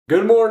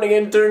Good morning,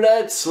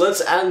 internets!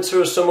 Let's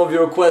answer some of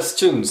your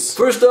questions.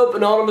 First up,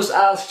 Anonymous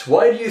asked,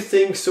 why do you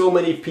think so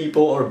many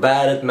people are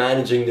bad at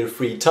managing their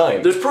free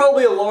time? There's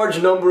probably a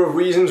large number of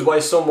reasons why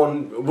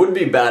someone would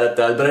be bad at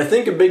that, but I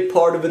think a big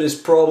part of it is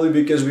probably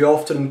because we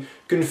often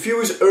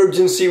confuse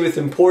urgency with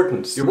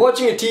importance. You're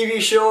watching a TV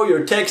show,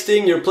 you're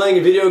texting, you're playing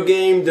a video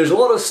game, there's a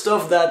lot of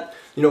stuff that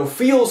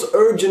feels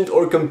urgent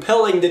or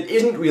compelling that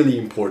isn't really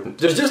important.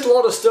 There's just a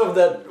lot of stuff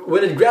that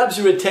when it grabs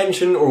your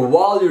attention or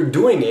while you're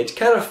doing it,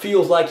 kind of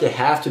feels like you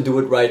have to do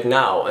it right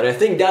now, and I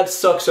think that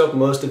sucks up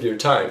most of your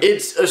time.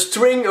 It's a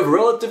string of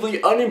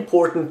relatively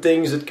unimportant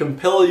things that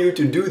compel you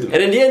to do them.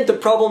 And in the end, the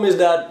problem is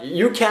that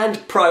you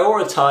can't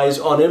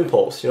prioritize on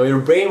impulse. Your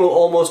brain will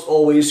almost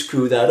always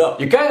screw that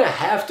up. You kind of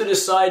have to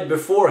decide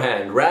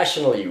beforehand,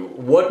 rationally,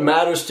 what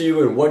matters to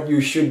you and what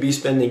you should be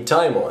spending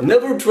time on.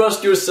 Never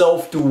trust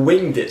yourself to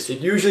wing this.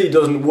 It usually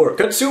doesn't work.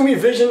 Katsumi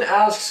Vision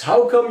asks,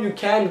 how come you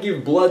can't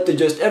give blood to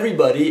just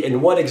everybody,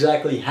 and what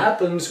exactly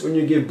happens when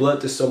you give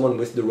blood to someone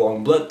with the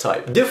wrong blood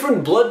type?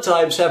 Different blood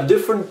types have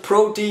different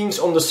proteins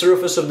on the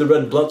surface of the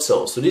red blood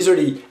cells. So these are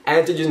the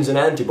antigens and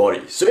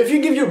antibodies. So if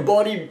you give your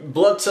body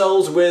blood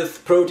cells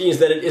with proteins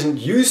that it isn't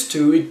used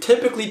to, it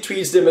typically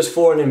treats them as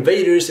foreign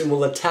invaders and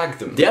will attack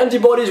them. The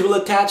antibodies will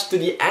attach to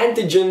the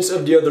antigens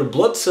of the other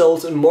blood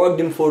cells and mark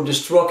them for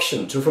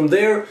destruction. So from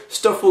there,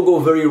 stuff will go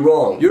very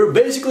wrong. You're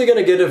basically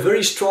gonna get a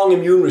very strong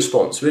immune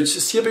response, which,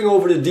 skipping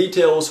over the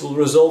details, will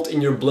result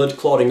in your blood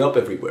clotting up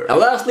everywhere. And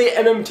lastly,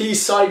 MMT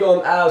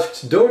Saigon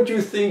asked, don't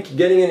you think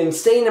getting an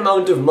insane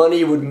amount of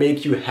money would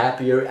make you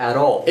happier at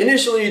all?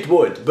 Initially it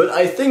would, but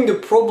I think the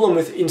problem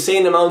with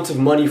insane amounts of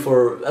money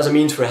as a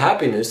means for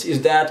happiness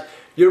is that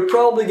you're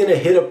probably gonna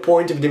hit a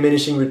point of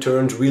diminishing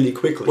returns really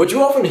quickly. What you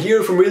often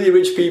hear from really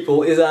rich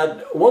people is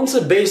that once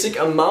a basic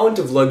amount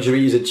of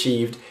luxury is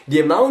achieved, the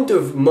amount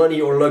of money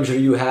or luxury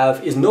you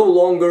have is no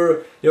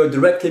longer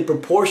directly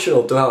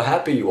proportional to how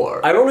happy you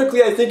are.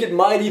 Ironically, I think it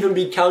might even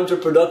be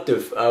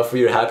counterproductive for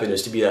your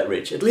happiness to be that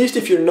rich, at least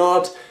if you're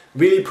not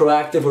really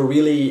proactive or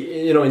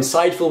really,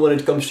 insightful when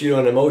it comes to your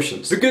own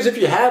emotions. Because if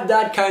you have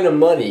that kind of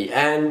money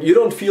and you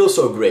don't feel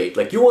so great,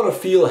 like you want to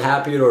feel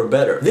happier or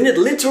better, then it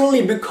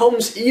literally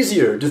becomes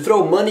easier to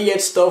throw money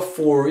at stuff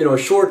for,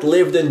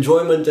 short-lived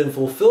enjoyment and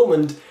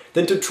fulfillment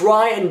than to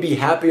try and be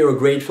happy or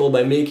grateful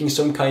by making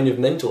some kind of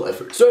mental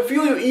effort. So I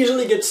feel you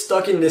easily get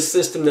stuck in this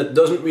system that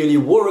doesn't really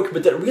work,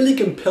 but that really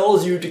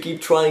compels you to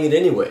keep trying it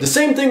anyway. The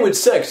same thing with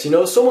sex,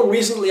 someone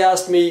recently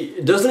asked me,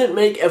 doesn't it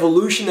make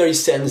evolutionary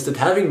sense that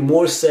having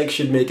more sex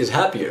should make us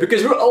happier?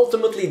 Because we're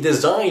ultimately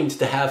designed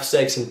to have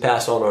sex and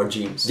pass on our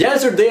genes. The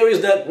answer there is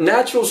that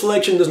natural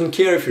selection doesn't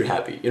care if you're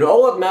happy.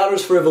 All that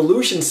matters for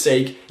evolution's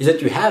sake is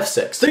that you have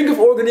sex. Think of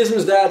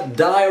organisms that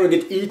die or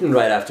get eaten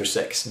right after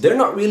sex. They're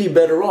not really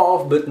better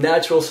off, but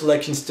natural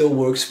selection still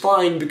works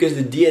fine because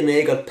the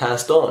DNA got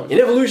passed on. In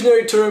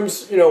evolutionary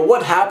terms,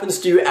 what happens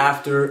to you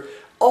after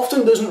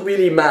often doesn't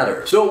really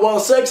matter. So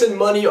while sex and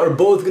money are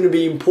both going to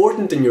be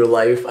important in your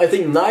life, I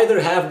think neither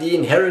have the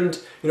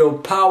inherent,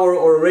 power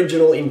or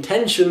original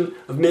intention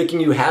of making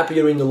you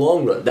happier in the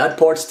long run. That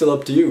part's still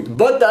up to you.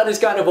 But that is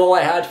kind of all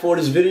I had for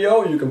this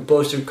video. You can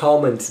post your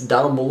comments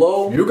down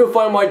below. You can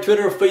find my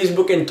Twitter,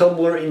 Facebook and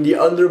Tumblr in the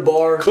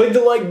underbar. Click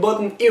the like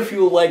button if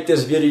you like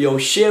this video.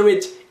 Share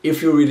it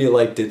if you really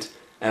liked it.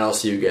 And I'll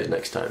see you guys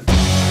next time.